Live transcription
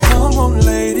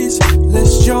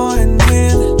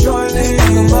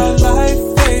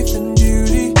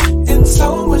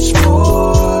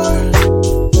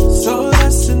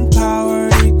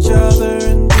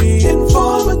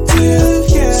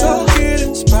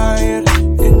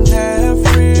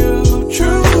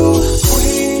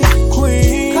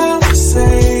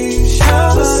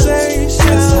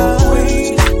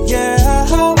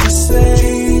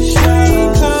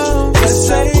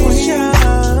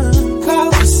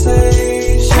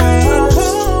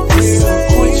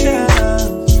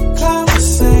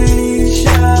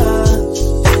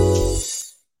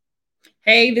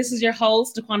Hey, this is your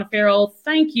host, Daquana Farrell.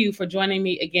 Thank you for joining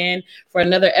me again for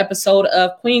another episode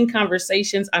of Queen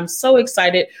Conversations. I'm so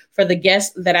excited for the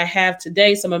guests that I have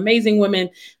today. Some amazing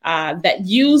women that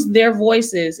use their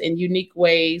voices in unique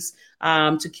ways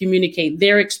to communicate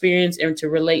their experience and to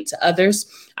relate to others.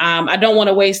 I don't want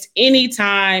to waste any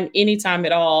time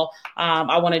at all.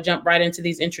 I want to jump right into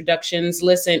these introductions.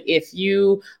 Listen, if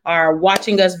you are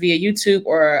watching us via YouTube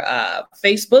or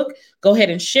Facebook, go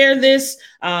ahead and share this.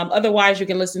 Otherwise, you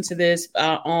can listen to this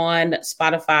on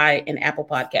Spotify and Apple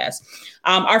Podcasts.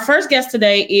 Our first guest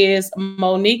today is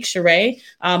Monique Shurray.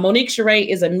 Monique Shurray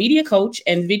is a media coach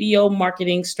and video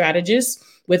marketing strategist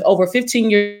with over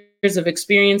 15 years of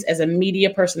experience as a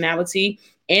media personality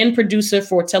and producer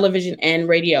for television and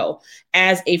radio.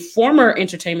 As a former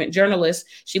entertainment journalist,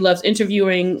 she loves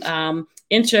interviewing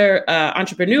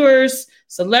entrepreneurs,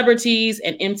 celebrities,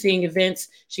 and emceeing events.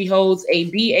 She holds a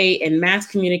BA in mass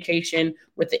communication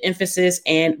with the emphasis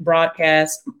in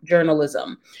broadcast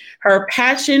journalism. Her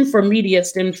passion for media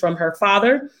stems from her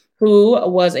father, who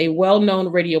was a well-known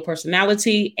radio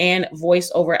personality and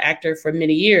voiceover actor for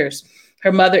many years.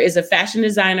 Her mother is a fashion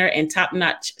designer and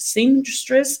top-notch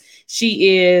seamstress.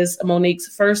 She is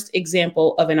Monique's first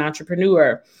example of an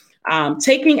entrepreneur.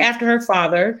 Taking after her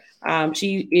father,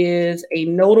 she is a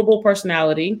notable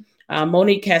personality.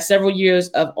 Monique has several years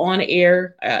of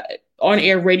on-air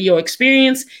radio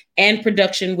experience and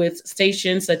production with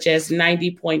stations such as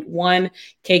 90.1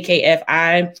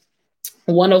 KKFI,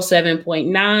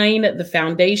 107.9 The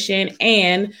Foundation,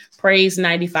 and Praise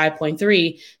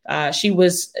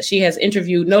 95.3. She has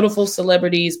interviewed notable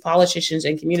celebrities, politicians,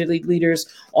 and community leaders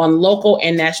on local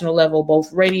and national level,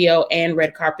 both radio and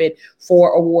red carpet,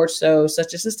 for award shows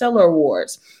such as the Stellar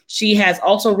Awards. She has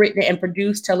also written and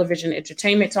produced television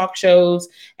entertainment talk shows.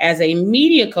 As a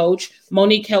media coach,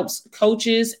 Monique helps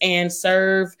coaches and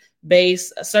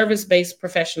service-based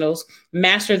professionals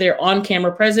master their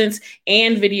on-camera presence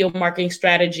and video marketing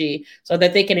strategy so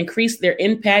that they can increase their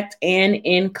impact and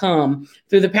income.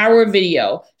 Through the power of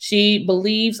video, she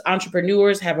believes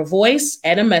entrepreneurs have a voice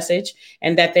and a message,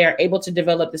 and that they are able to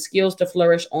develop the skills to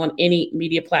flourish on any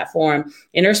media platform.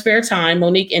 In her spare time,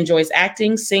 Monique enjoys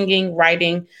acting, singing,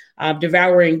 writing,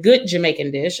 devouring good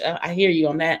Jamaican dish. I hear you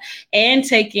on that. And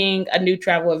taking a new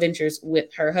travel adventures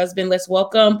with her husband. Let's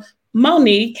welcome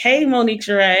Monique. Hey, Monique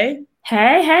Shurray.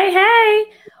 Hey.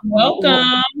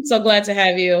 Welcome. So glad to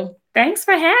have you. Thanks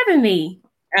for having me.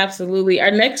 Absolutely.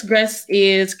 Our next guest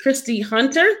is Kristie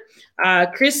Hunter.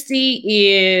 Kristie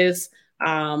is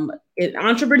an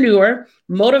entrepreneur,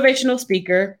 motivational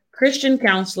speaker, Christian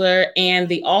counselor, and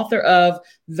the author of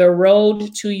The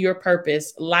Road to Your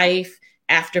Purpose, Life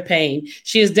After Pain.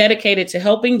 She is dedicated to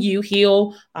helping you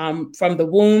heal from the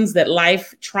wounds that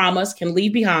life traumas can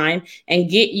leave behind and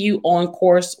get you on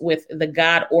course with the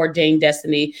God-ordained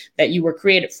destiny that you were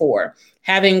created for.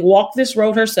 Having walked this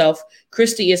road herself,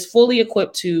 Kristie is fully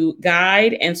equipped to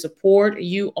guide and support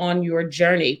you on your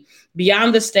journey.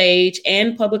 Beyond the stage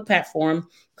and public platform,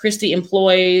 Kristie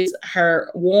employs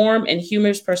her warm and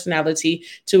humorous personality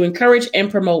to encourage and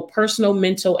promote personal,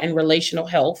 mental, and relational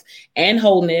health and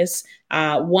wholeness,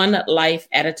 one life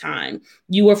at a time.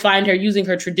 You will find her using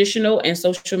her traditional and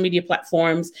social media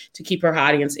platforms to keep her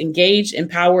audience engaged,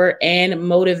 empowered, and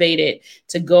motivated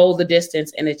to go the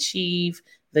distance and achieve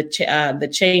the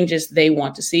changes they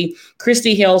want to see.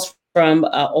 Kristie hails from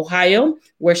Ohio,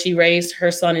 where she raised her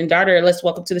son and daughter. Let's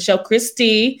welcome to the show,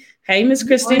 Kristie. Hey, Miss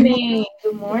Kristie.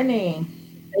 Good morning.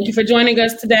 Thank you for joining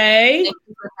us today. Thank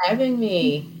you for having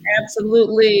me.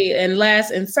 Absolutely. And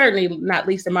last, and certainly not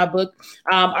least in my book,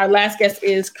 our last guest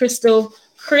is Cryss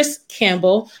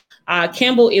Campbell.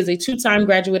 Campbell is a two-time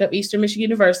graduate of Eastern Michigan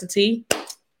University.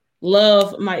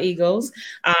 Love my Eagles.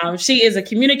 She is a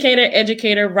communicator,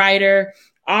 educator, writer,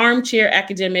 armchair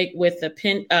academic with a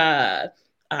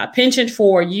penchant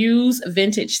for use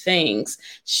vintage things.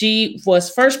 She was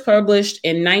first published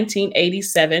in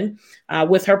 1987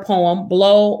 with her poem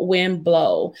Blow, Wind,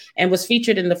 Blow, and was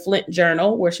featured in the Flint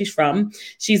Journal, where she's from.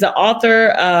 She's the author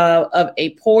of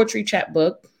a poetry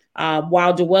chapbook,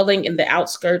 While Dwelling in the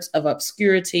Outskirts of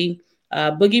Obscurity,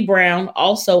 Boogie Brown,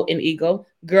 also in Eagle,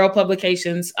 Girl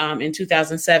Publications in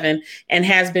 2007, and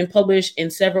has been published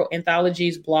in several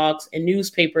anthologies, blogs, and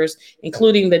newspapers,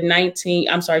 including the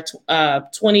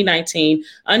 2019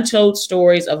 Untold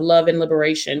Stories of Love and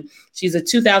Liberation. She's a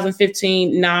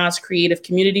 2015 NAS Creative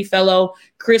Community Fellow.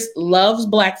 Cryss loves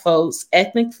Black folks,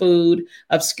 ethnic food,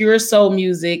 obscure soul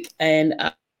music, and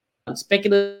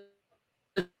speculative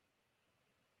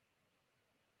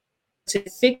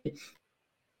fiction.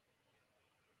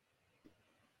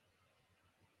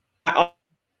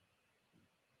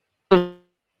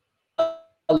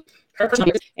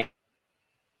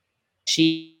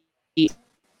 She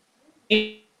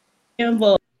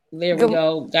Campbell. There we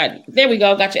go. There we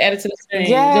go. Got you added to the thing.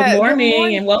 Yeah, good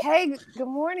morning and welcome. Hey, good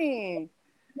morning.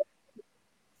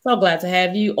 So glad to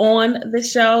have you on the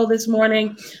show this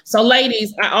morning. So,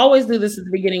 ladies, I always do this at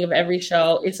the beginning of every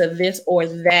show. It's a this or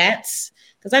that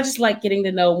because I just like getting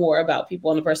to know more about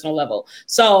people on a personal level.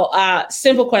 So,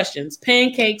 simple questions: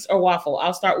 pancakes or waffle?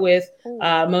 I'll start with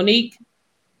Monique.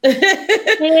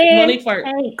 Monique first.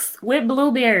 Pancakes with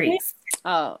blueberries.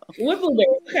 Oh, with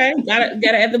blueberries. Okay,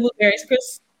 gotta add the blueberries,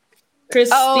 Kristie.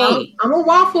 Oh, I'm a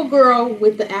waffle girl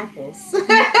with the apples.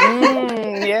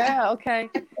 Yeah, okay.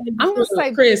 I'm gonna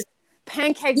say Cryss.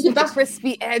 Pancakes with the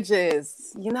crispy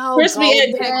edges. You know, crispy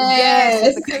edges. Yes,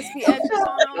 with the crispy edges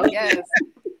on them. Yes.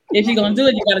 If you're gonna do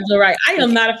it, you gotta do it right. I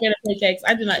am not a fan of pancakes.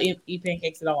 I do not eat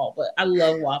pancakes at all, but I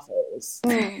love waffles.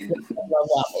 I love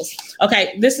waffles.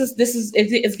 Okay,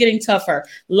 it's getting tougher.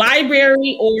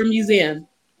 Library or museum?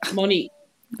 Monique.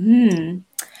 I'm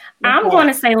going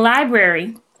to say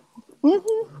library.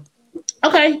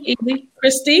 Okay, easy.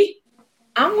 Kristie.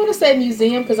 I'm going to say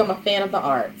museum because I'm a fan of the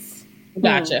arts.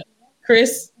 Gotcha.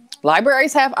 Cryss.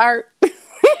 Libraries have art. They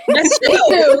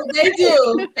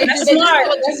do. That's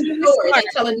smart. They're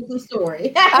telling a different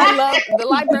story. I love the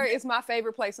library. Is my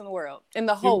favorite place in the world, in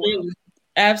the whole world.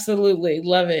 Absolutely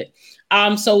love it.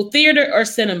 So theater or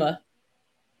cinema,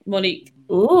 Monique?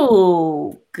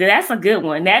 Ooh, that's a good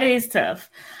one. That is tough.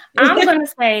 I'm gonna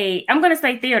say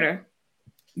theater.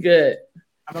 Good.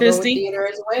 Kristie?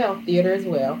 Theater as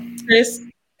well. Cryss?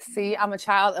 See, I'm a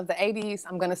child of the 80s.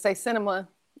 I'm gonna say cinema.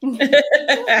 Love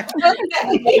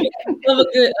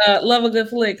a good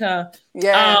flick, huh?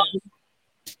 Yeah.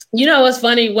 You know what's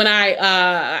funny? When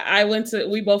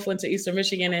we both went to Eastern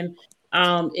Michigan, and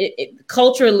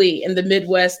culturally in the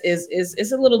Midwest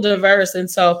is a little diverse. And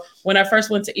so when I first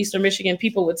went to Eastern Michigan,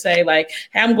 people would say like,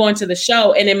 "Hey, I'm going to the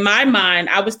show," and in my mind,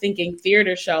 I was thinking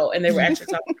theater show, and they were actually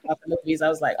talking about the movies. I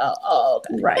was like, "Oh,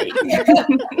 okay. Right."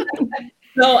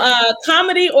 So,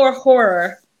 comedy or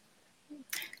horror?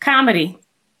 Comedy.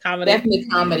 Definitely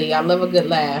comedy. I love a good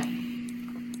laugh.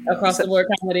 Across the board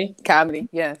comedy,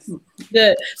 yes.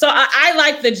 Good. So I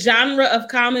like the genre of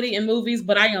comedy in movies,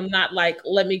 but I am not like,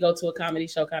 let me go to a comedy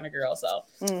show kind of girl. So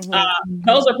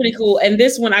those are pretty cool. And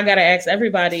this one I gotta ask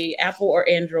everybody, Apple or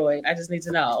Android? I just need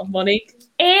to know. Monique?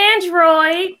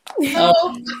 Android.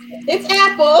 Oh, it's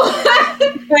Apple.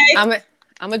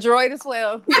 I'm a droid as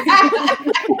well.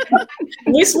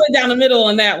 We split down the middle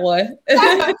on that one.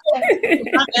 I'm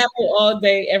Apple all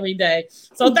day, every day.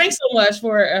 So thanks so much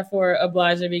for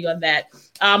obliging me on that.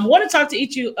 Want to talk to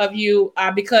each of you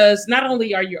because not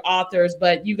only are you authors,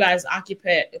 but you guys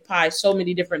occupy so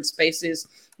many different spaces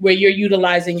where you're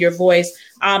utilizing your voice.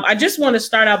 I just want to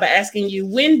start out by asking you,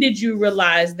 when did you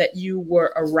realize that you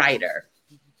were a writer?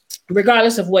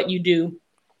 Regardless of what you do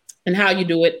and how you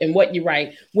do it and what you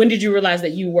write, when did you realize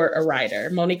that you were a writer?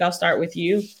 Monique, I'll start with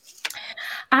you.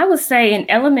 I would say in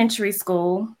elementary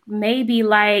school, maybe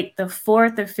like the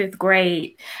 4th or 5th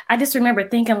grade. I just remember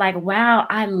thinking like, wow,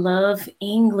 I love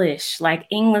English. Like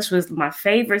English was my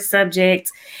favorite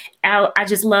subject. I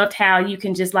just loved how you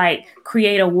can just like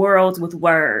create a world with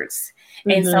words.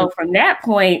 And so from that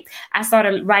point, I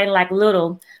started writing like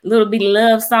little bitty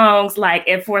love songs, like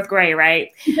at 4th grade, right?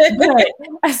 But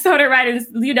I started writing,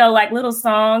 like little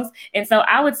songs. And so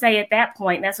I would say at that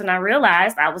point, that's when I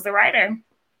realized I was a writer.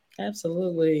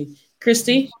 Absolutely.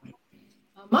 Kristie?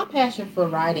 My passion for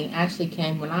writing actually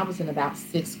came when I was in about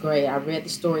 6th grade. I read the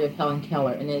story of Helen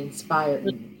Keller and it inspired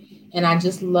me. And I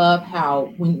just love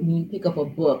how when you pick up a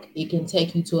book, it can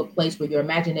take you to a place where your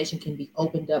imagination can be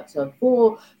opened up to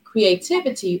full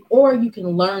creativity, or you can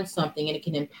learn something and it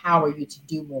can empower you to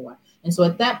do more. And so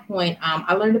at that point,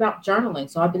 I learned about journaling.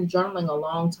 So I've been journaling a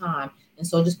long time. And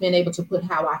so just being able to put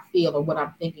how I feel or what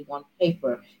I'm thinking on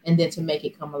paper and then to make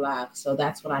it come alive. So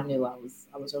that's when I knew I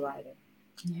was a writer.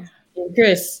 Yeah.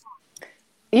 Cryss?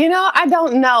 I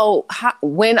don't know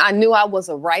when I knew I was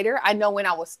a writer. I know when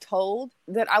I was told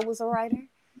that I was a writer.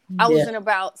 I was in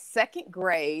about 2nd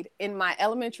grade, and my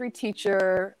elementary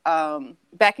teacher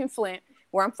back in Flint,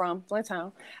 where I'm from, Flint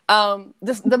Town,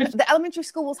 the elementary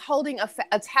school was holding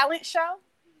a talent show.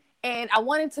 And I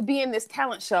wanted to be in this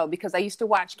talent show because I used to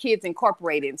watch Kids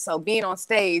Incorporated. So being on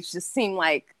stage just seemed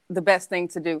like the best thing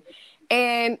to do.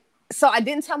 And so I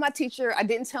didn't tell my teacher, I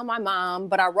didn't tell my mom,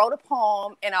 but I wrote a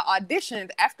poem and I auditioned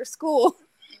after school.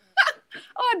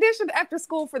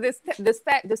 For this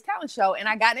talent show, and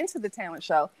I got into the talent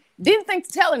show. Didn't think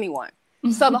to tell anyone.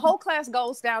 So the whole class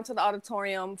goes down to the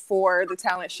auditorium for the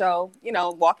talent show.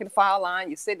 Walk in the file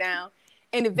line, you sit down.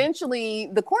 And eventually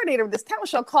the coordinator of this talent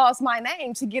show calls my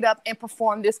name to get up and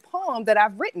perform this poem that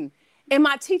I've written. And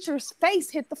my teacher's face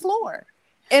hit the floor.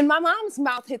 And my mom's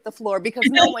mouth hit the floor because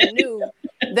no one knew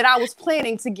that I was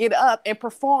planning to get up and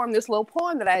perform this little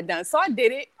poem that I had done. So I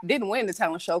did it. Didn't win the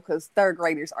talent show because third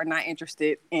graders are not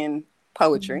interested in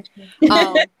poetry.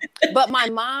 But my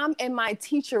mom and my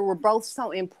teacher were both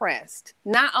so impressed,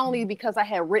 not only because I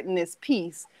had written this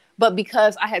piece, but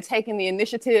because I had taken the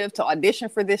initiative to audition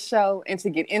for this show and to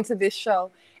get into this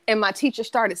show. And my teacher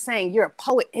started saying, "You're a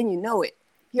poet and you know it.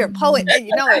 You're a poet and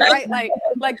you know it," right?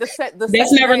 Like the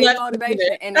never left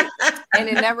motivation, and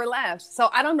it never left. So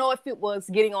I don't know if it was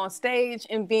getting on stage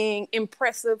and being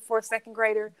impressive for a second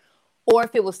grader, or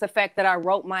if it was the fact that I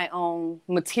wrote my own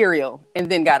material and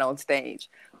then got on stage.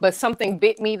 But something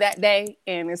bit me that day,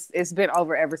 and it's been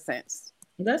over ever since.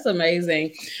 That's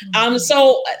amazing.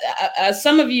 So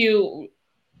some of you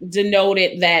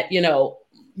denoted that, you know,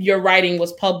 your writing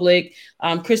was public.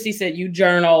 Kristie said you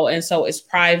journal, and so it's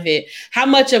private. How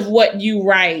much of what you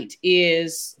write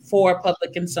is for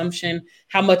public consumption?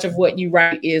 How much of what you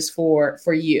write is for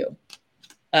you?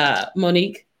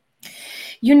 Monique?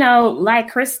 You know,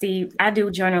 like Kristie, I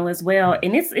do journal as well,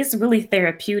 and it's really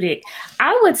therapeutic.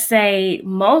 I would say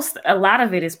a lot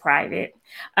of it is private.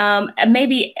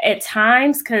 Maybe at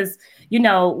times, because, you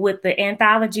know, with the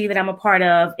anthology that I'm a part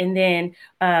of, and then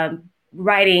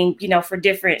writing, you know, for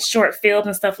different short films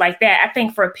and stuff like that, I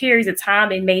think for periods of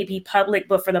time it may be public,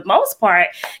 but for the most part,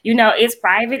 you know, it's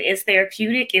private, it's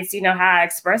therapeutic, it's, you know, how I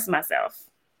express myself.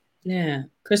 Yeah.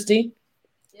 Kristie?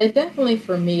 It definitely,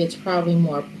 for me, it's probably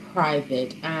more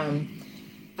private.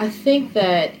 I think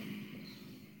that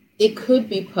it could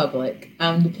be public,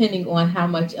 depending on how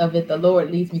much of it the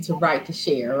Lord leads me to write to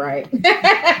share, right?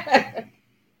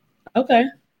 Okay.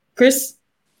 Cryss?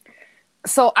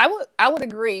 So I would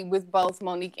agree with both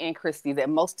Monique and Kristie that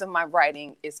most of my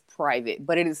writing is private,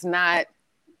 but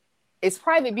it's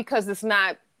private because it's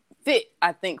not fit,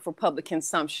 I think, for public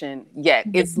consumption yet.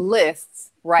 It's lists,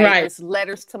 right? It's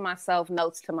letters to myself,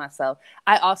 notes to myself.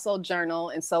 I also journal,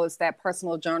 and so it's that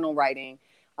personal journal writing.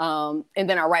 And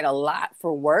then I write a lot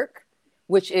for work,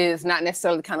 which is not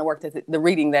necessarily the kind of work that the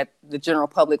reading that the general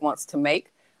public wants to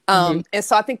make. And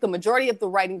so I think the majority of the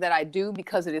writing that I do,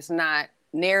 because it is not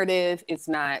narrative, it's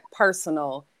not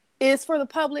personal, is for the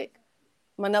public,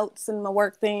 my notes and my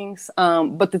work things.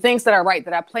 But the things that I write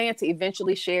that I plan to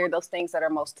eventually share, those things that are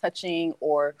most touching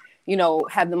or, you know,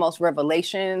 have the most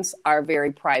revelations, are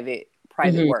very private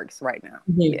works right now.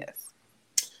 Yes.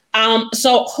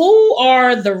 So who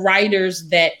are the writers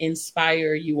that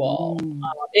inspire you all?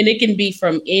 And it can be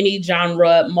from any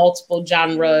genre, multiple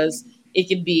genres. It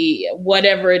could be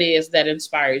whatever it is that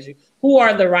inspires you. Who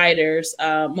are the writers?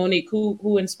 Monique,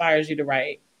 who inspires you to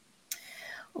write?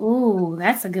 Ooh,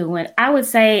 that's a good one. I would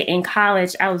say in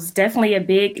college, I was definitely a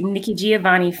big Nikki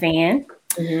Giovanni fan.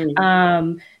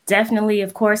 Definitely,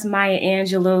 of course, Maya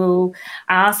Angelou.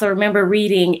 I also remember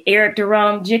reading Eric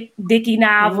Jerome Dickey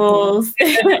novels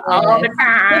all the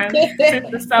time.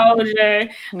 Sister Soldier.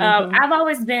 I've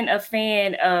always been a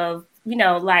fan of, you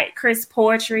know, like Cryss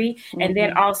poetry, and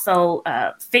then also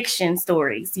fiction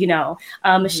stories, you know,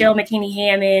 Michelle McKinney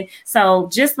Hammond. So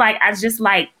I just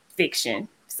like fiction.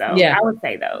 So yeah, I would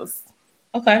say those.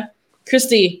 Okay.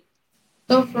 Kristie?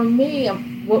 So for me,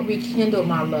 what rekindled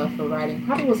my love for writing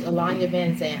probably was Alanya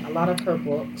Van Zandt, a lot of her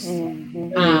books.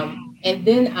 And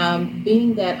then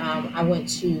being that I went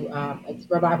to a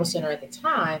Revival Center at the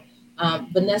time,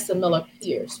 Vanessa Miller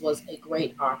Pierce was a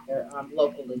great author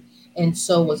locally, and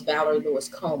so was Valerie Lewis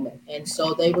Coleman. And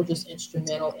so they were just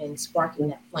instrumental in sparking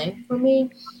that flame for me.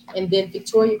 And then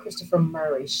Victoria Christopher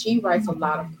Murray, she writes a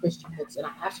lot of Christian books, and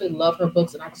I absolutely love her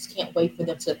books, and I just can't wait for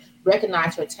them to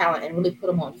recognize her talent and really put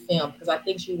them on film, because I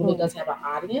think she really does have an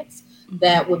audience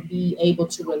that would be able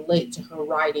to relate to her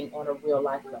writing on a real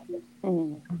life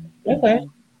level. Okay.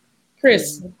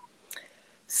 Cryss?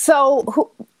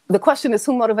 So the question is,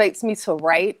 who motivates me to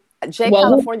write?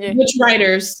 California. Which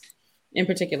writers in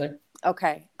particular?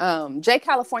 Okay. J.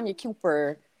 California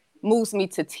Cooper moves me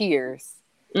to tears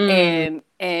and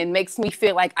makes me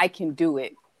feel like I can do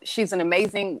it. She's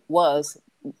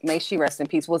may she rest in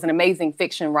peace, was an amazing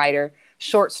fiction writer,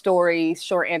 short stories,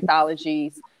 short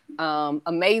anthologies,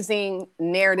 amazing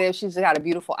narrative. She's got a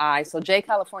beautiful eye. So J.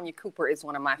 California Cooper is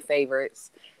one of my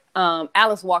favorites.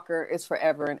 Alice Walker is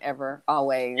forever and ever,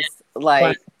 always,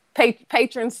 like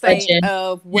patron saint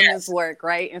of women's work,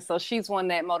 right? And so she's one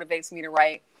that motivates me to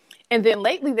write. And then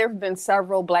lately there have been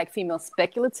several Black female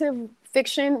speculative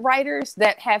fiction writers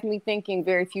that have me thinking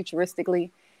very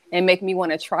futuristically and make me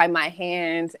want to try my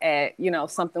hands at, you know,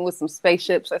 something with some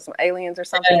spaceships or some aliens or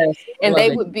something. And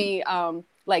they would be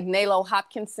like Nalo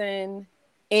Hopkinson,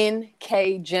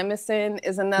 N.K. Jemisin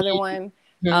is another one.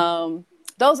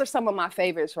 Those are some of my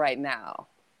favorites right now.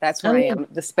 That's where I am,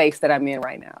 the space that I'm in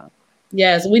right now.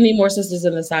 Yes, we need more sisters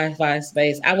in the sci-fi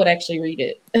space. I would actually read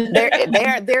it.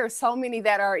 there are so many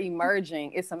that are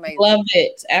emerging. It's amazing. Love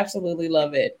it. Absolutely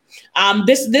love it.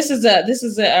 This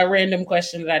is a random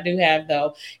question that I do have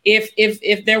though.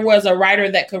 If there was a writer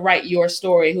that could write your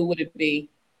story, who would it be?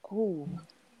 Ooh.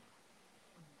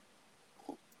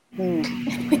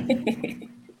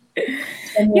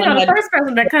 The first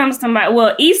person that comes to mind,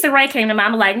 well, Issa Rae came to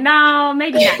mind. I'm like, no,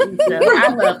 maybe not Issa. I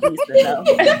love Issa though.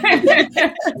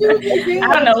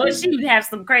 I don't know, she would have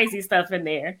some crazy stuff in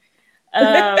there.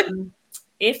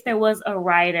 If there was a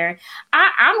writer,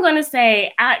 I'm gonna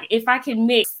say if I can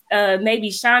mix maybe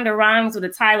Shonda Rhimes with a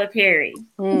Tyler Perry.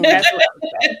 That's what I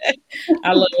would say.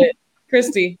 I love it.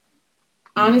 Kristie.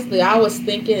 Honestly, I was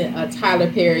thinking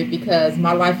Tyler Perry because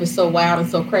my life is so wild and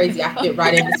so crazy. I fit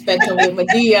right in the spectrum with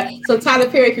Medea. So Tyler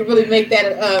Perry can really make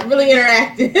that really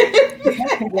interactive.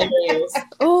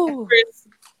 Oh,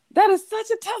 that is such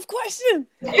a tough question.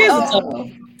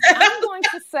 I'm going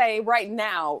to say right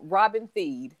now, Robin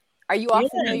Thede. Are you all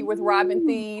familiar with Robin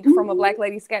Thede from A Black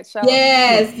Lady Sketch Show?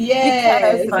 Yes.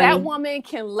 Because that woman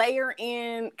can layer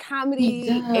in comedy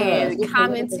and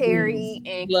commentary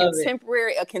and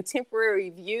a contemporary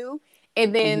view.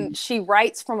 And then she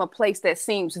writes from a place that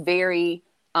seems very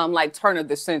like turn of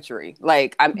the century.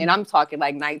 Like I'm talking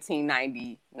like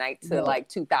 1990 to like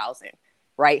 2000,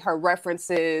 right? Her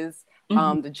references,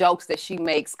 the jokes that she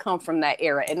makes come from that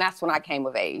era. And that's when I came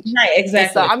of age. Right,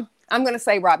 exactly. And so I'm going to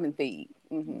say Robin Thede.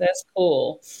 That's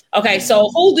cool. Okay, so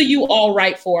who do you all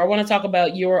write for? I want to talk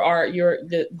about your art,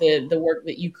 the work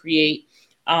that you create.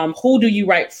 Who do you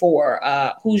write for?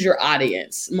 Who's your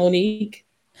audience? Monique?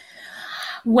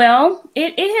 Well,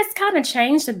 it has kind of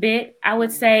changed a bit. I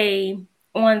would say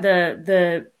on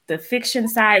the fiction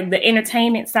side, the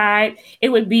entertainment side, it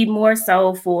would be more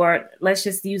so for, let's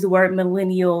just use the word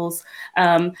millennials.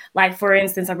 Like for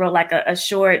instance, I wrote like a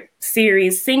short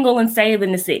series, Single and Saved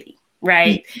in the City.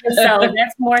 Right. So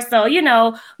that's more so,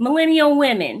 millennial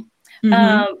women.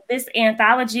 This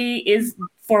anthology is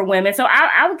for women. So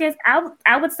I would guess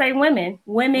I would say women.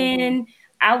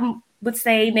 I would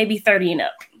say maybe 30 and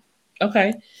up.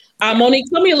 Okay. Monique,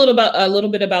 tell me a little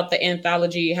bit about the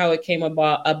anthology, how it came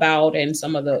about and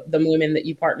some of the women that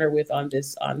you partner with on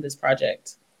this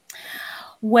project.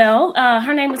 Well,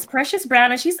 her name is Precious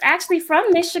Brown, and she's actually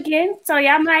from Michigan. So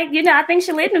yeah, I'm like, I think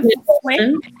she lived in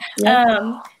Flint.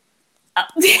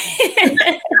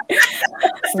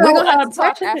 We're gonna have to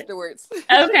talk afterwards.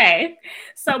 Okay.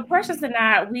 So Precious and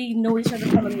I, we know each other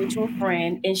from a mutual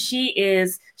friend, and she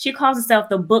calls herself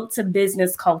the book to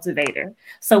business cultivator.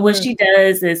 So what she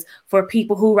does is for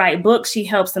people who write books, she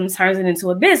helps them turn it into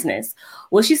a business.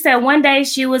 Well, she said one day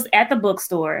she was at the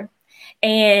bookstore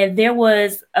and there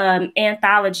was an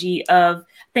anthology of,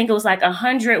 I think it was like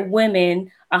 100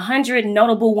 women, 100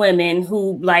 notable women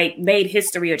who like made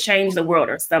history or changed the world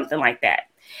or something like that.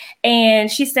 And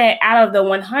she said out of the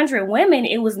 100 women,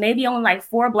 it was maybe only like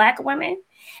 4 Black women.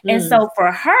 And so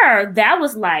for her, that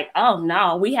was like, oh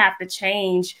no, we have to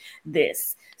change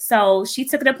this. So she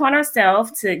took it upon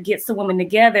herself to get some women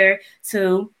together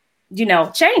to,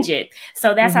 change it.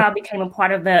 So that's how I became a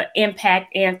part of the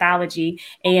Impact Anthology.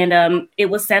 And it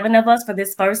was 7 of us for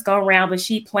this first go around, but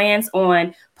she plans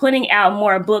on putting out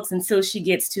more books until she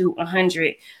gets to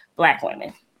 100 Black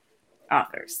women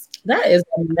authors. That is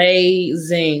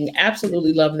amazing.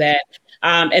 Absolutely love that.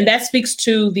 And that speaks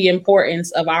to the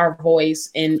importance of our voice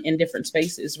in different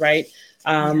spaces, right?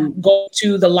 Going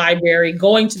to the library,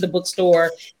 going to the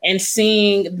bookstore, and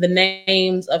seeing the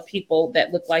names of people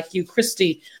that look like you.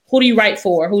 Kristie, who do you write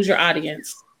for? Who's your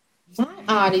audience? My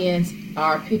audience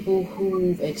are people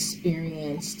who've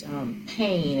experienced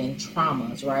pain and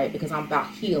traumas, right? Because I'm about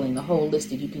healing, the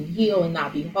holistic. You can heal and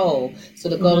not be whole. So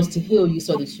the goal is to heal you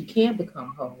so that you can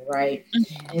become whole, right?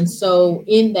 And so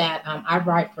in that, I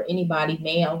write for anybody,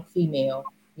 male, female,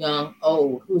 young,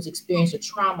 old, who's experienced a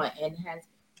trauma and has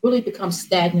really become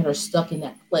stagnant or stuck in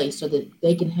that place so that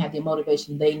they can have the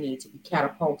motivation they need to be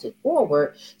catapulted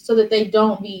forward so that they're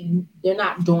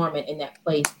not dormant in that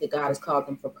place that God has called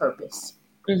them for purpose.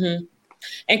 And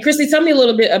Kristie, tell me a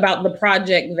little bit about the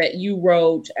project that you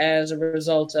wrote as a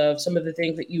result of some of the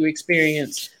things that you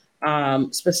experienced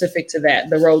specific to that,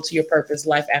 the road to your purpose,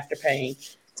 life after pain.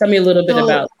 Tell me a little bit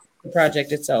about the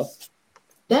project itself.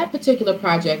 That particular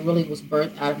project really was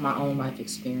birthed out of my own life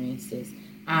experiences.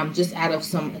 Just out of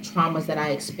some traumas that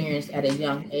I experienced at a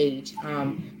young age,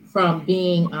 from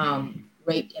being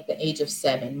raped at the age of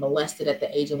 7, molested at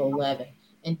the age of 11,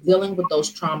 and dealing with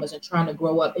those traumas and trying to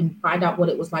grow up and find out what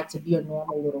it was like to be a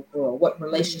normal little girl, what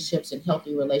relationships and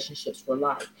healthy relationships were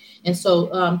like. And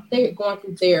so they're going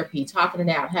through therapy, talking it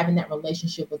out, having that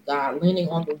relationship with God, leaning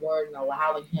on the word and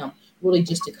allowing him really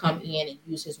just to come in and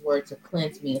use his word to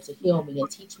cleanse me and to heal me and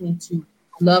teach me to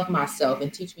love myself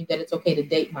and teach me that it's okay to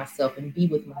date myself and be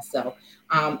with myself,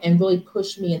 and really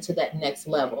push me into that next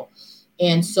level.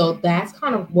 And so that's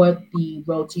kind of what the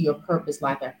Road to Your Purpose,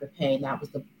 Life After Pain, that was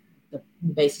the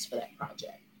basis for that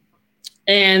project.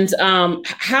 And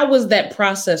how was that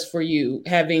process for you,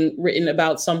 having written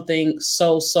about something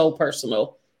so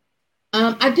personal?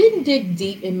 I didn't dig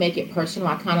deep and make it personal.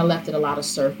 I kind of left it a lot of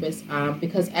surface,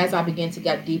 because as I began to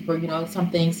get deeper, some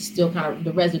things still kind of,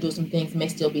 the residue of some things may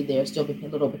still be there, still be a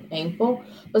little bit painful.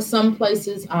 But some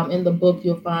places in the book,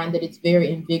 you'll find that it's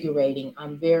very invigorating.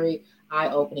 Very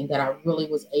eye-opening, that I really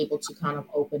was able to kind of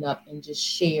open up and just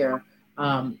share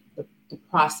the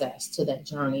process to that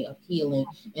journey of healing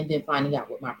and then finding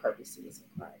out what my purpose is in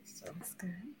Christ. So that's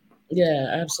good.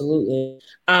 Yeah, absolutely.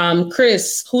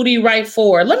 Cryss, who do you write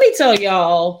for? Let me tell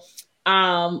y'all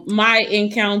my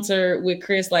encounter with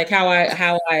Cryss, like how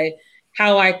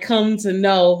I come to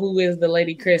know who is the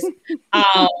lady Cryss.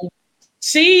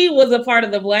 She was a part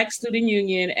of the Black Student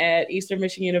Union at Eastern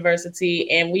Michigan University,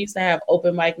 and we used to have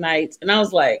open mic nights. And I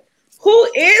was like,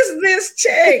 who is this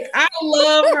chick? I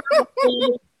love her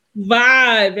whole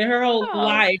vibe and her whole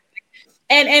life.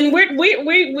 And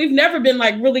we've never been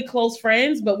like really close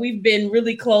friends, but we've been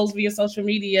really close via social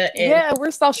media. And yeah,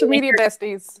 we're social media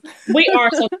besties. We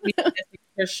are social media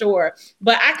besties for sure.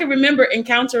 But I can remember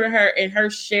encountering her and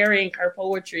her sharing her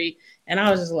poetry, and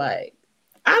I was just like,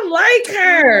 I like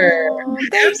her. Oh,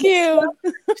 thank you.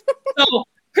 So,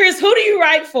 Cryss, who do you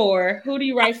write for? Who do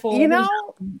you write for?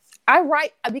 I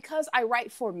write because I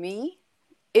write for me.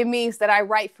 It means that I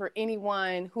write for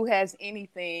anyone who has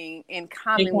anything in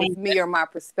common with me or my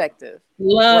perspective.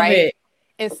 Love it.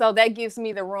 And so that gives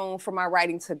me the room for my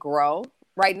writing to grow.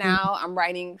 Right now, I'm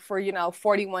writing for,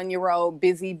 41-year-old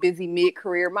busy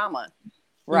mid-career mama,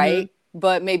 right? Mm-hmm.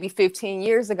 But maybe 15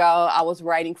 years ago, I was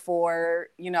writing for,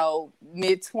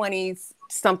 mid-20s,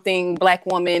 something Black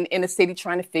woman in the city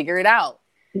trying to figure it out.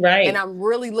 Right. And I'm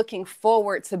really looking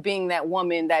forward to being that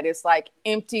woman that is like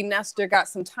empty nester, got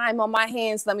some time on my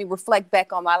hands. Let me reflect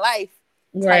back on my life.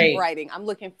 Type writing. I'm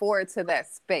looking forward to that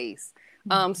space.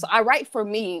 So I write for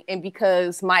me, and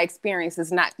because my experience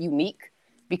is not unique,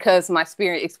 because my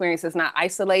experience is not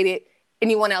isolated,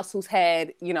 anyone else who's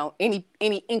had, any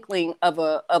inkling of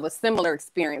a similar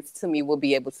experience to me will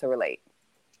be able to relate.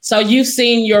 So you've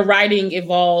seen your writing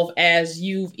evolve as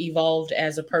you've evolved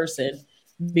as a person,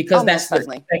 because that's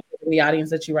the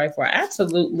audience that you write for. I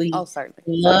absolutely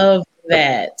love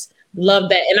that.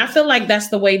 And I feel like that's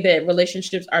the way that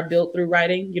relationships are built, through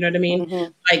writing. You know what I mean?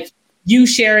 Mm-hmm. Like you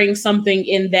sharing something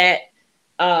in that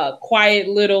quiet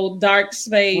little dark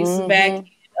space back in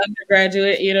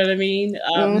undergraduate, you know what I mean?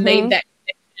 Made that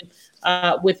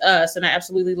connection with us. And I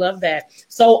absolutely love that.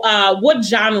 So what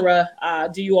genre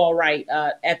do you all write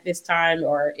at this time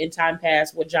or in time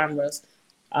past? What genres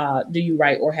do you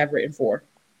write or have written for?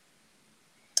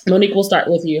 Monique, we'll start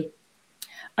with you.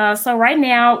 So right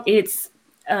now it's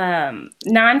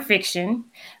nonfiction.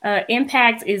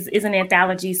 Impact is an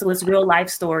anthology, so it's real life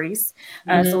stories.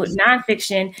 So it's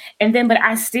nonfiction, but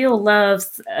I still love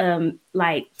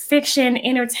like fiction,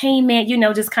 entertainment.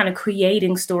 Just kind of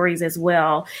creating stories as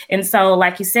well. And so,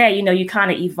 like you said, you kind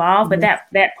of evolve, but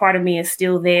that part of me is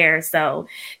still there. So,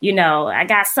 I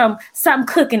got something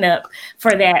cooking up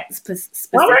for that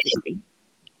specifically.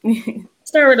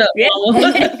 Stir it up. Yeah.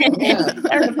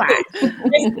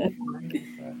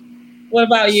 What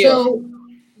about you? So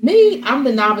me, I'm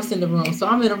the novice in the room. So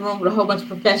I'm in a room with a whole bunch of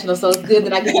professionals. So it's good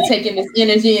that I get to take in this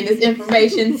energy and this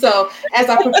information. So as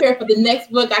I prepare for the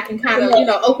next book, I can kind of,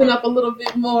 open up a little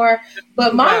bit more.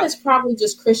 But mine is probably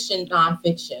just Christian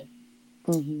nonfiction.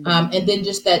 Mm-hmm. And then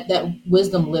just that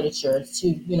wisdom literature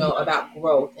to, about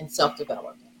growth and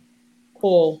self-development.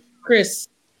 Cool. Cryss.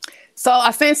 So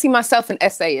I fancy myself an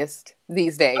essayist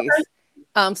these days.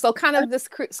 Okay. So kind of this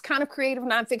kind of creative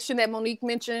nonfiction that Monique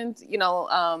mentioned,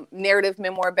 narrative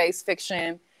memoir-based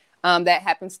fiction that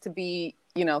happens to be,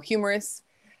 humorous.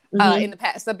 In the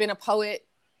past, I've been a poet,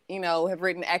 have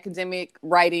written academic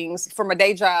writings. For my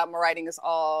day job, my writing is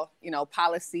all,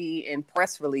 policy and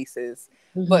press releases.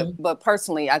 But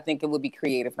personally, I think it would be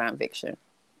creative nonfiction.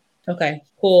 Okay,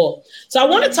 cool. So I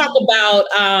want to talk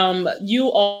about you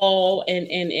all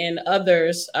and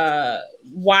others,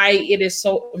 why it is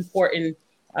so important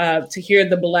to hear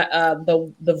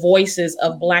the voices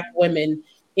of Black women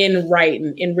in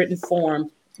written form.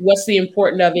 What's the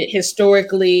importance of it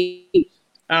historically,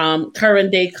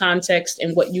 current day context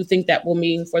and what you think that will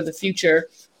mean for the future.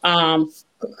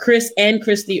 Cryss and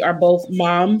Kristie are both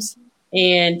moms,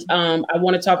 and I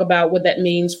want to talk about what that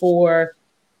means for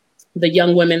the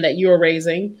young women that you're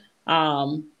raising,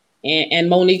 and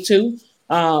Monique too.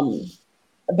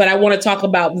 But I want to talk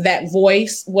about that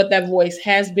voice, what that voice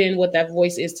has been, what that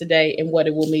voice is today, and what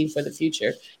it will mean for the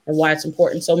future and why it's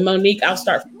important. So Monique, I'll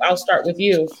start with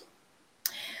you.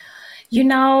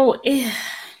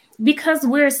 Because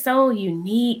we're so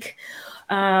unique,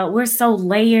 we're so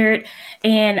layered,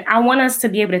 and I want us to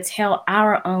be able to tell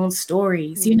our own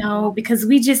stories, because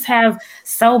we just have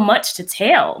so much to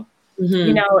tell.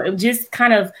 Just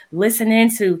kind of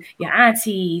listening to your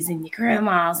aunties and your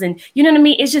grandmas, and you know what I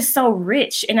mean? It's just so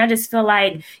rich. And I just feel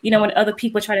like, when other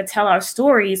people try to tell our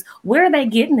stories, where are they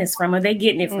getting this from? Are they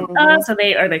getting it from us? Are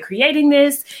they creating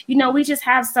this? We just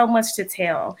have so much to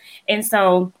tell. And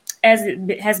so, as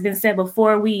it has been said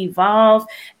before, we evolve,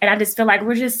 and I just feel like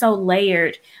we're just so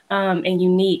layered and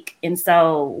unique. And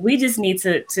so we just need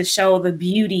to show the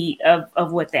beauty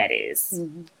of what that is.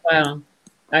 Wow.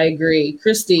 I agree.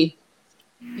 Kristie.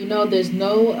 There's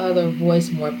no other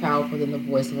voice more powerful than the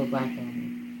voice of a Black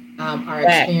woman. Our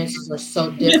experiences are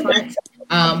so different.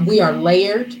 We are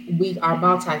layered. We are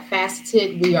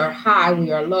multifaceted. We are high.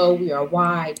 We are low. We are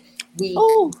wide.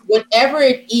 Whatever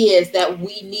it is that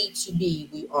we need to be,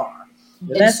 we are.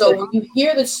 And so when you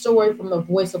hear the story from the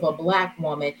voice of a Black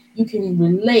woman, you can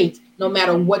relate no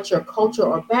matter what your culture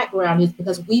or background is,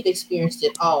 because we've experienced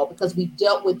it all, because we've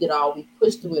dealt with it all, we've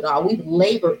pushed through it all, we've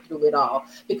labored through it all,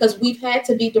 because we've had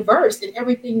to be diverse in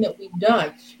everything that we've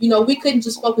done. We couldn't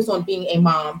just focus on being a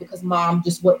mom, because mom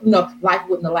just life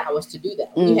wouldn't allow us to do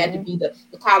that. We had to be the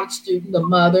college student, the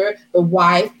mother, the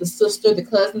wife, the sister, the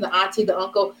cousin, the auntie, the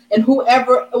uncle, and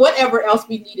whatever else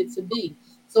we needed to be.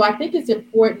 So I think it's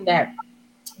important that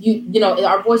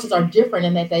our voices are different,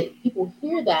 and that people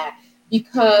hear that,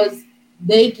 because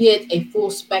they get a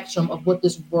full spectrum of what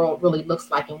this world really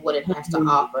looks like and what it has to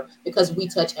offer, because we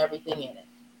touch everything in it.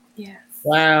 Yes.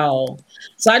 Wow.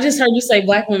 So I just heard you say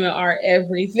Black women are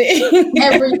everything.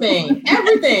 Everything.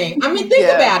 I mean,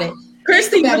 think about it.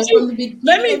 Kristie,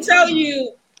 let me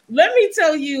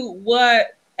tell you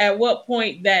at what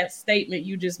point that statement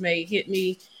you just made hit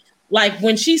me. Like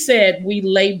when she said we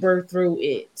labor through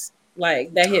it,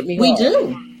 like that hit me hard. We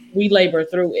do. We labor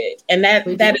through it. And that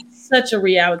is such a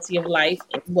reality of life,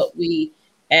 and what we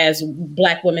as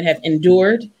Black women have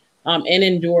endured and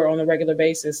endure on a regular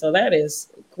basis. So that is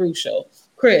crucial.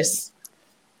 Cryss.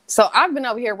 So I've been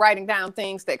over here writing down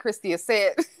things that Kristie has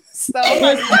said. So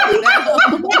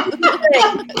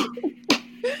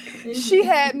she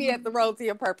had me at the rosy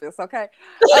on purpose, okay?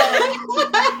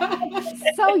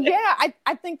 So yeah,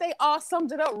 I think they all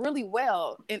summed it up really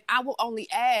well. And I will only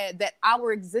add that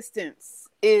our existence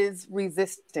is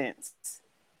resistance.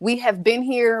 We have been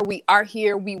here, we are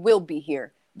here, we will be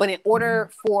here. But in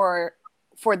order for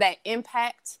that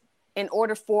impact, in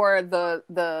order for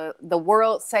the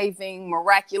world-saving,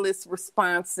 miraculous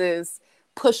responses,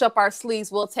 push up our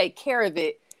sleeves, we'll take care of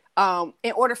it.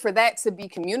 In order for that to be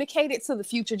communicated to the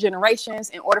future generations,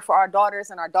 in order for our daughters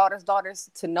and our daughters'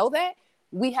 daughters to know that,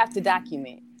 we have to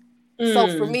document.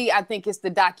 So for me, I think it's the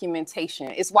documentation.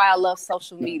 It's why I love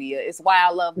social media. It's why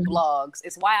I love blogs.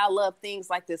 It's why I love things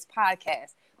like this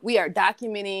podcast. We are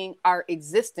documenting our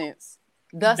existence,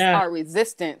 thus our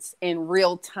resistance in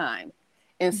real time.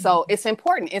 And so it's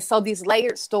important. And so these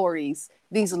layered stories,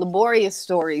 these laborious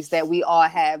stories that we all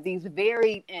have, these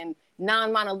varied and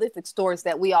non-monolithic stories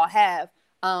that we all have,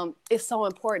 it's so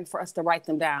important for us to write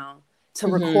them down, to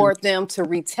record them, to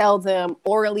retell them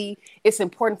orally. It's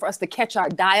important for us to catch our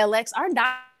dialects. Our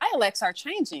dialects are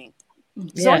changing.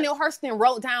 Zora Neale Hurston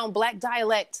wrote down Black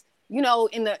dialect, in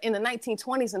the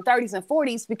 1920s and 30s and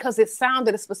 40s because it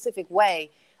sounded a specific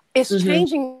way. It's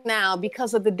changing now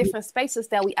because of the different spaces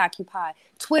that we occupy.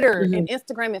 Twitter and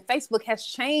Instagram and Facebook has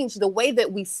changed the way that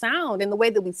we sound and the way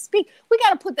that we speak. We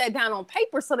got to put that down on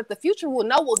paper so that the future will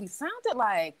know what we sounded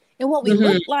like and what we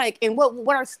looked like and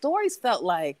what our stories felt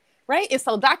like, right? And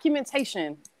so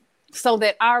documentation so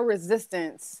that our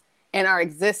resistance and our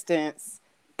existence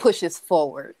pushes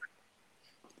forward.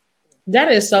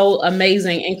 That is so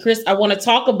amazing. And Cryss, I want to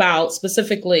talk about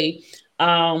specifically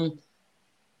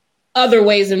other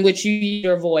ways in which you use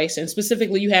your voice, and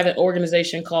specifically you have an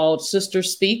organization called Sister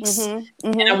Speaks, and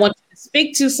I want you to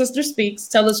speak to Sister Speaks.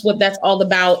 Tell us what that's all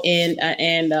about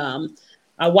and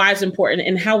why it's important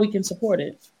and how we can support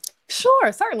it.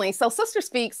 Sure, certainly. So Sister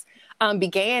Speaks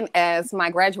began as my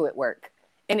graduate work,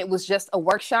 and it was just a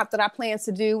workshop that I planned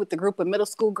to do with the group of middle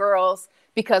school girls,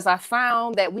 because I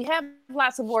found that we have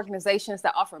lots of organizations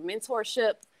that offer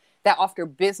mentorship, that offer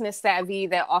business savvy,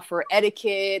 that offer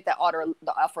etiquette, that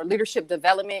offer leadership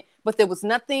development, but there was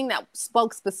nothing that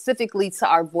spoke specifically to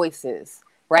our voices,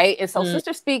 right? And so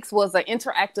Sister Speaks was an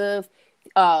interactive,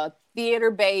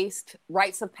 theater-based,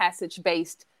 rites of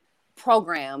passage-based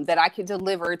program that I could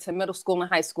deliver to middle school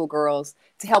and high school girls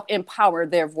to help empower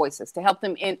their voices, to help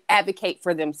them advocate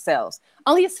for themselves.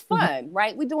 Only it's fun,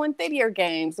 right? We're doing theater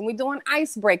games and we're doing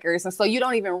icebreakers. And so you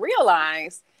don't even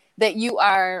realize that you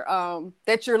are,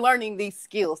 that you're learning these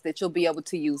skills that you'll be able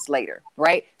to use later,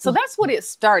 right? So that's what it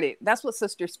started. That's what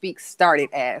Sister Speaks started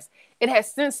as. It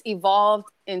has since evolved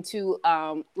into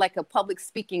like a public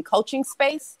speaking coaching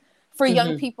space for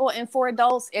young people and for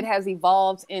adults. It has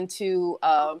evolved into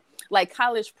like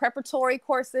college preparatory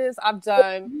courses. I've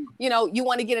done, you know, you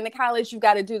want to get into college, you've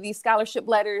got to do these scholarship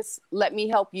letters. Let me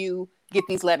help you get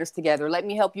these letters together. Let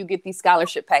me help you get these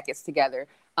scholarship packets together.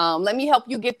 Let me help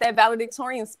you get that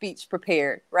valedictorian speech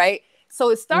prepared, right? So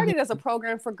it started as a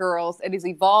program for girls. It has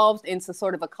evolved into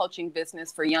sort of a coaching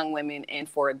business for young women and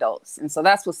for adults. And so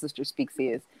that's what Sister Speaks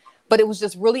is. But it was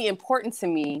just really important to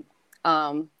me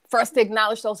for us to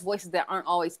acknowledge those voices that aren't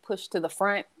always pushed to the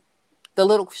front. The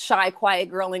little shy, quiet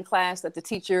girl in class that the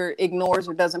teacher ignores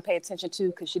or doesn't pay attention to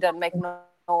because she doesn't make no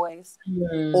noise.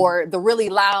 Or the really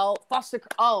loud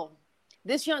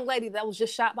this young lady that was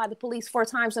just shot by the police 4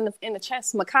 times in the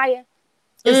chest, Micaiah,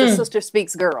 is a Sister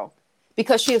Speaks girl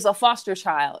because she is a foster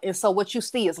child. And so what you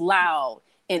see is loud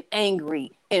and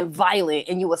angry and violent,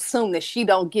 and you assume that she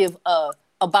don't give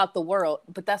about the world,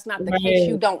 but that's not the case.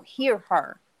 You don't hear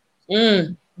her.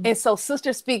 And so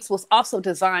Sister Speaks was also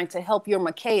designed to help your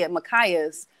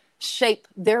Micaiahs shape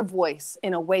their voice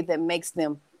in a way that makes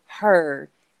them heard.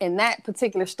 And that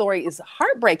particular story is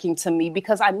heartbreaking to me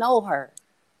because I know her.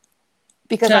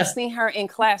 Because I've seen her in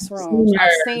classrooms.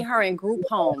 I've seen her in group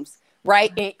homes,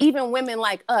 right? And even women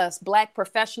like us, Black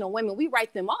professional women, we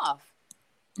write them off.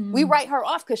 We write her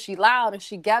off because she loud and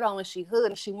she ghetto and she hood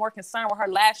and she more concerned with her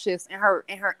lashes and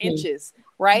her inches,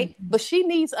 right? But she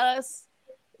needs us.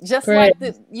 Just like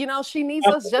she needs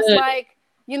us just like,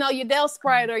 your Del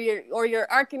Sprite or your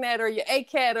Arcanet or your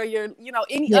ACAT or your,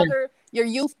 any other, your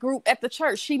youth group at the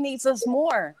church. She needs us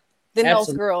more than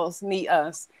those girls need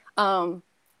us.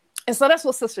 And so that's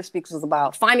what Sister Speaks is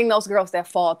about, finding those girls that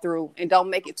fall through and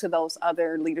don't make it to those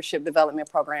other leadership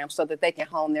development programs so that they can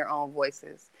hone their own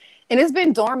voices. And it's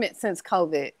been dormant since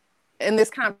COVID. And this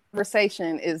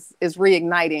conversation is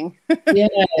reigniting.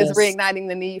 It's reigniting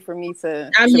the need for me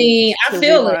to. I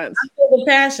feel it. I feel the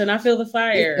passion. I feel the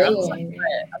fire.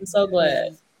 I'm so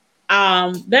glad.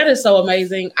 That is so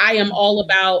amazing. I am all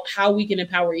about how we can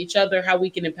empower each other, how we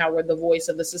can empower the voice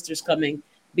of the sisters coming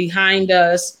behind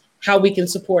us, how we can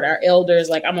support our elders.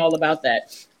 Like, I'm all about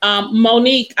that.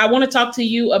 Monique, I want to talk to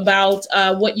you about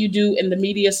what you do in the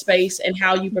media space and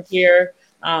how you prepare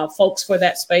folks for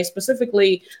that space,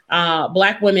 specifically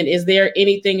Black women. Is there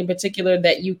anything in particular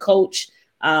that you coach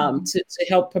to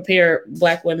help prepare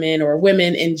Black women or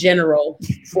women in general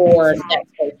for that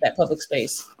space, that public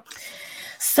space?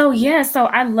 So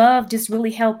I love just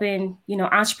really helping,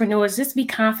 entrepreneurs just be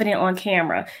confident on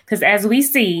camera. Because as we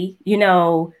see,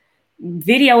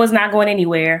 video is not going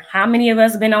anywhere. How many of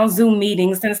us have been on Zoom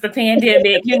meetings since the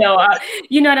pandemic? You know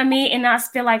what I mean? And I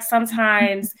feel like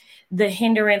sometimes the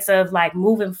hindrance of like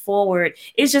moving forward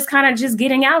is just kind of just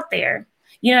getting out there.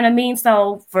 You know what I mean?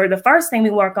 So for the first thing we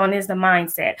work on is the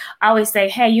mindset. I always say,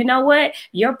 hey, you know what?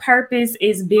 Your purpose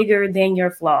is bigger than your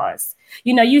flaws.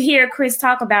 You hear Cryss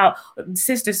talk about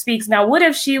Sister Speaks. Now, what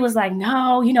if she was like,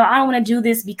 no, I don't want to do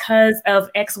this because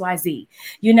of XYZ,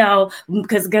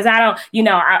 because I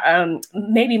don't,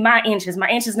 maybe my inch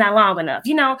is not long enough,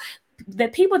 the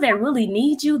people that really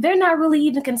need you, they're not really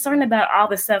even concerned about all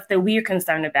the stuff that we're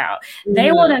concerned about.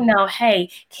 They want to know,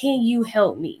 hey, can you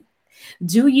help me?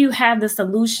 Do you have the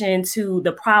solution to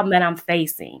the problem that I'm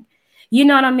facing? You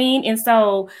know what I mean? And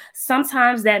so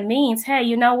sometimes that means, hey,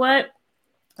 you know what?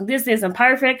 This isn't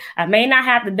perfect. I may not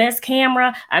have the best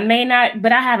camera.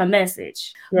 But I have a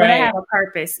message, but I have a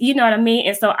purpose. You know what I mean?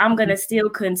 And so I'm going to still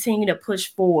continue to push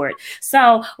forward.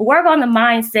 So work on the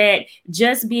mindset,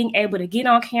 just being able to get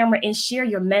on camera and share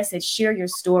your message, share your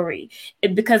story.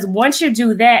 Because once you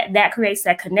do that, that creates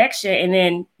that connection. And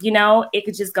then, it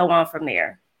could just go on from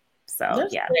there. So,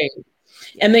 that's great.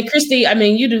 And then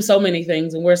Kristie, you do so many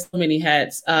things and wear so many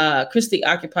hats. Kristie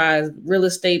occupies real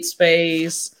estate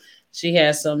space. She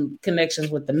has some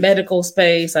connections with the medical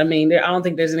space. I don't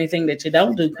think there's anything that you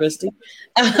don't do, Kristie.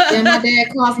 Yeah, my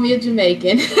dad calls me a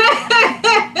Jamaican.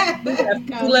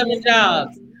 11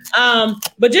 jobs.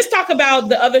 But just talk about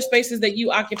the other spaces that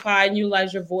you occupy and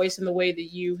utilize your voice in the way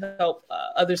that you help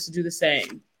others to do the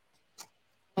same.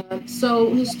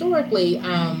 So historically,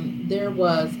 there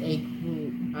was a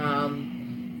group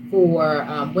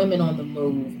for women on the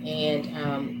move.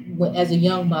 And as a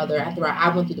young mother, after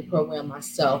I went through the program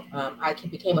myself, I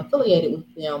became affiliated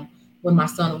with them when my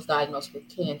son was diagnosed with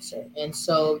cancer. And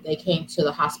so they came to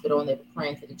the hospital and they were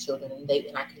praying for the children, and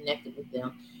I connected with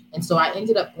them. And so I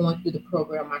ended up going through the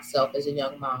program myself as a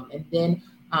young mom. And then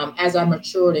as I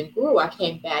matured and grew, I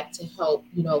came back to help,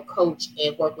 coach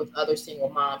and work with other single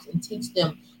moms and teach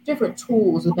them different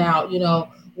tools about,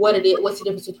 what it is, what's the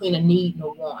difference between a need and a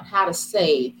want, how to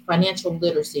save, financial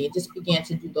literacy, and just began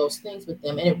to do those things with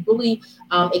them. And it really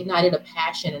ignited a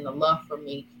passion and a love for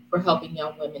me for helping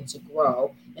young women to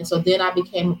grow. And so then I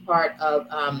became a part of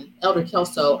Elder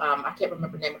Kelso. I can't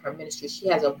remember the name of her ministry. She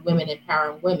has a Women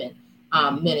Empowering Women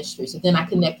ministry. So then I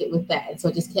connected with that. And so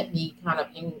it just kept me kind of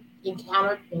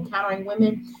encountering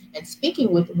women and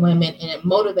speaking with women and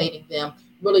motivating them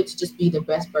really to just be the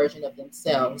best version of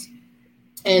themselves.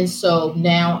 And so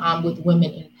now I'm with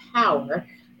Women in Power,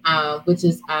 which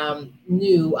is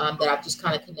new, that I've just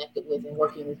kind of connected with and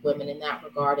working with women in that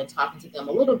regard and talking to them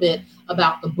a little bit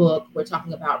about the book. We're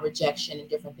talking about rejection and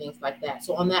different things like that.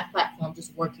 So on that platform,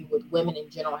 just working with women in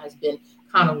general has been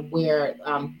kind of where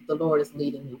the Lord is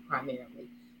leading me primarily.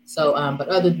 So, but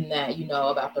other than that,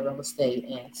 about the real estate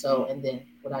and then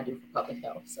what I do for public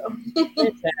health. So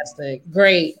fantastic.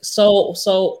 Great.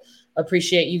 So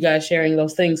appreciate you guys sharing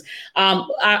those things.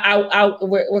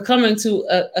 We're coming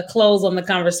to a close on the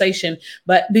conversation,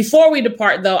 but before we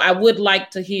depart though, I would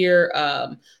like to hear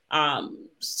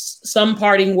some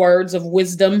parting words of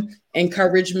wisdom,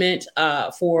 encouragement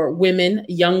for women,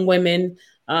 young women,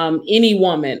 any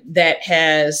woman that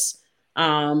has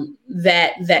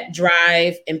that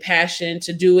drive and passion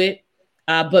to do it,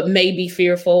 but may be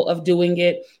fearful of doing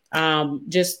it.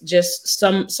 Just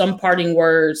some parting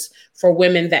words for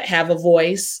women that have a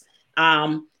voice,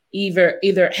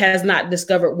 either has not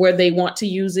discovered where they want to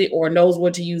use it or knows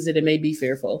where to use it and may be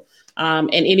fearful.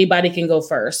 And anybody can go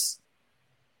first.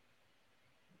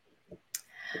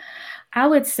 I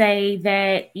would say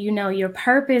that, your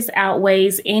purpose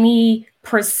outweighs any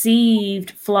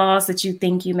perceived flaws that you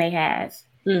think you may have,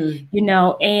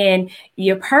 and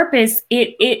your purpose,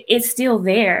 it's still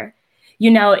there.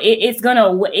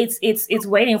 It's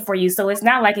waiting for you. So it's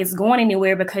not like it's going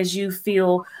anywhere because you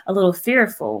feel a little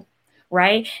fearful.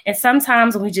 Right. And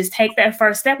sometimes when we just take that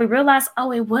first step, we realize,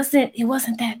 it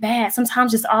wasn't that bad.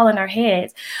 Sometimes it's all in our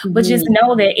heads. Mm-hmm. But just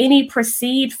know that any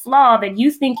perceived flaw that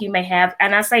you think you may have,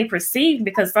 and I say perceived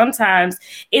because sometimes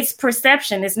it's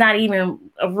perception. It's not even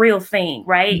a real thing.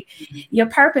 Right. Mm-hmm. Your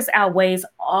purpose outweighs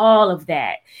all of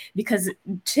that, because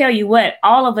tell you what,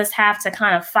 all of us have to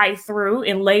kind of fight through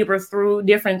and labor through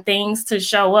different things to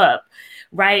show up.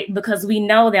 Right. Because we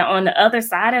know that on the other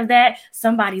side of that,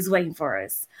 somebody's waiting for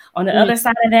us. On the other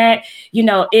side of that,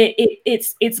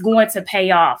 it's going to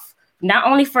pay off, not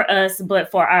only for us,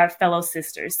 but for our fellow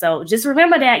sisters. So just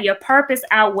remember that your purpose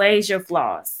outweighs your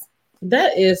flaws.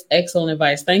 That is excellent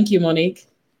advice. Thank you, Monique.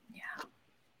 Yeah.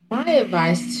 My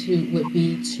advice would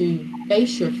be to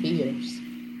face your fears.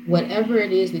 Whatever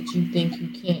it is that you think you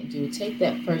can't do, take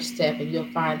that first step, and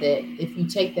you'll find that if you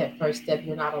take that first step,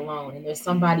 you're not alone, and there's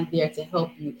somebody there to help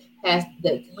you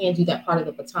hand you that part of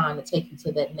the baton to take you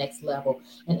to that next level.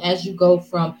 And as you go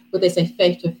from what they say,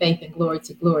 faith to faith and glory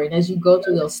to glory, and as you go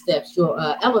through those steps, you'll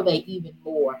elevate even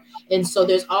more. And so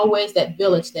there's always that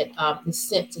village that is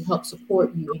sent to help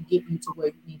support you and get you to where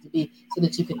you need to be, so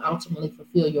that you can ultimately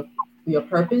fulfill your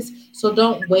purpose. So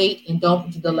don't wait and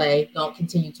don't delay. Don't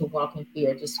continue to walk in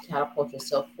fear. Just catapult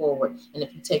yourself forward. And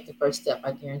if you take the first step,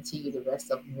 I guarantee you the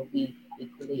rest of them will be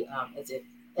equally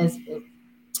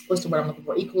what's the word I'm looking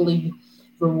for? Equally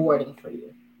rewarding for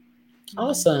you.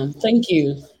 Awesome. Thank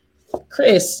you.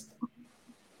 Cryss.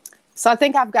 So I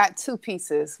think I've got two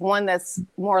pieces, one that's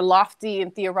more lofty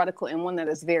and theoretical and one that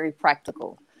is very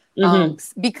practical.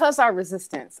 Mm-hmm. Because our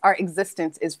existence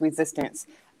is resistance,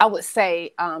 I would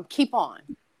say keep on.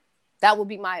 That would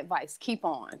be my advice. Keep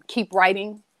on. Keep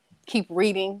writing, keep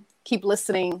reading, keep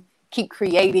listening, keep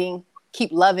creating,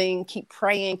 keep loving, keep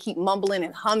praying, keep mumbling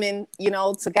and humming,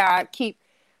 to God. Keep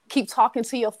talking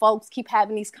to your folks, keep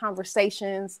having these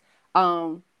conversations.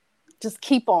 Just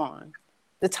keep on.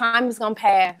 The time is going to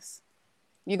pass.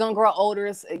 You're going to grow older,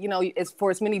 as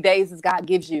for as many days as God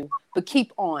gives you, but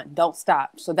keep on. Don't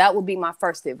stop. So that would be my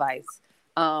first advice,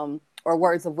 or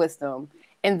words of wisdom.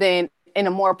 And then in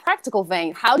a more practical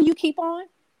vein, how do you keep on?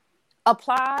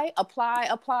 Apply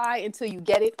until you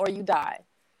get it or you die.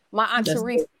 My Aunt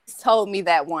Therese told me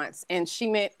that once, and she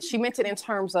meant it in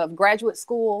terms of graduate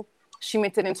school. She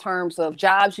meant it in terms of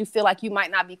jobs you feel like you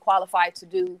might not be qualified to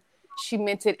do. she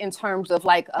meant it in terms of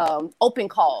like open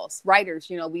calls. Writers,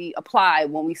 you know, we apply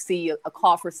when we see a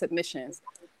call for submissions.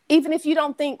 Even if you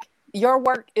don't think your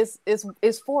work is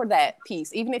for that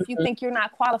piece, even if you think you're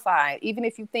not qualified, even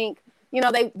if you think, you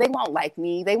know, they won't like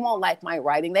me, they won't like my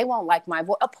writing, they won't like my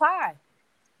voice, apply.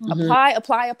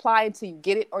 Apply until you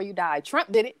get it or you die.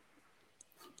 Trump did it.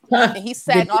 And he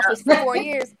sat in office for 4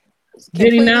 years,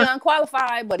 completely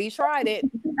unqualified, but he tried it.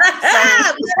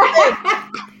 So,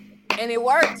 and it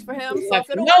works for him. So if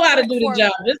it'll know how to do the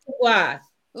job. This is why.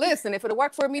 Listen, if it'll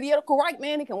work for a mediocre white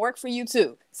man, it can work for you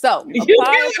too. So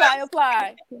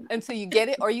apply until you get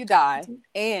it or you die,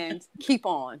 and keep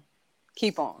on.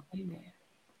 Amen.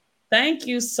 Thank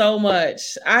you so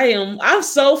much. I'm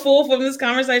so full from this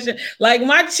conversation. Like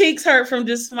my cheeks hurt from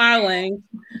just smiling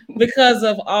because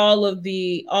of all of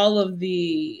the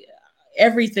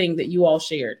everything that you all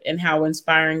shared and how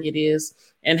inspiring it is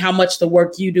and how much the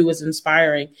work you do is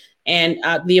inspiring. And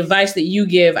the advice that you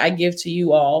give, I give to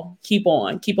you all. Keep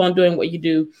on doing what you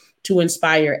do to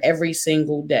inspire every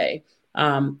single day.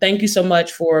 Thank you so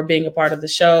much for being a part of the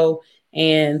show.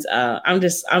 And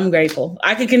I'm grateful.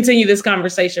 I could continue this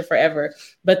conversation forever,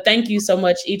 but thank you so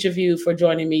much, each of you, for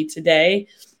joining me today.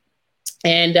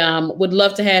 And would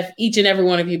love to have each and every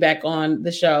one of you back on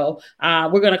the show.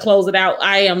 We're going to close it out.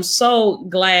 I am so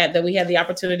glad that we had the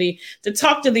opportunity to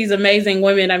talk to these amazing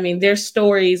women. I mean, their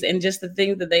stories and just the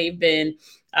things that they've been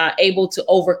able to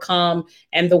overcome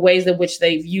and the ways in which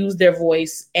they've used their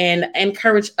voice and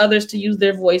encourage others to use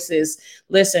their voices.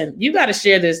 Listen, you got to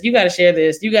share this. You got to share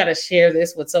this. You got to share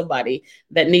this with somebody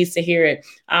that needs to hear it.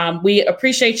 We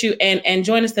appreciate you and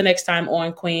join us the next time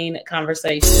on Queen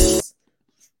Conversations.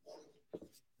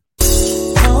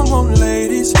 Come on,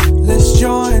 ladies, let's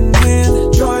join